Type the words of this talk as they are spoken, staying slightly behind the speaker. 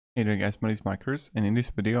Hey there guys, my name is Marcus, and in this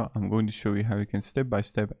video I'm going to show you how you can step by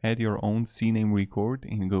step add your own CNAME record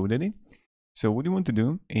in Godaddy. So what you want to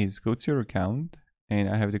do is go to your account, and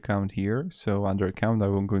I have the account here. So under account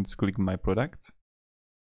I'm going to click my products,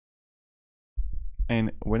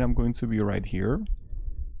 and when I'm going to be right here,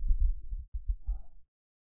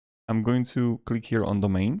 I'm going to click here on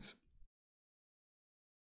domains,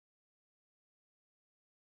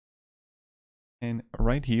 and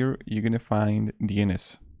right here you're going to find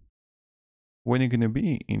DNS. When you're going to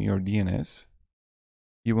be in your DNS,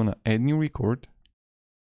 you want to add new record,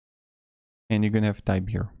 and you're going to have type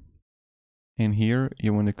here, and here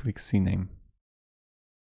you want to click CNAME,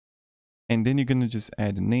 and then you're going to just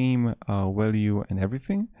add a name, value and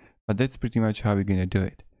everything. But that's pretty much how you're going to do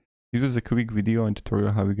it. This was a quick video and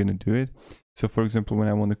tutorial how we're going to do it. So for example, when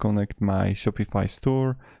I want to connect my Shopify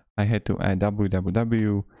store, I had to add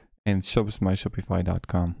www and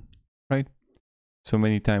shopsmyshopify.com, right? So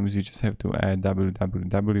many times you just have to add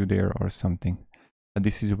www there or something. But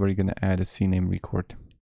this is where you're going to add a CNAME record.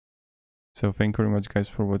 So thank you very much guys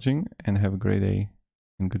for watching, and have a great day,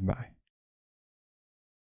 and goodbye.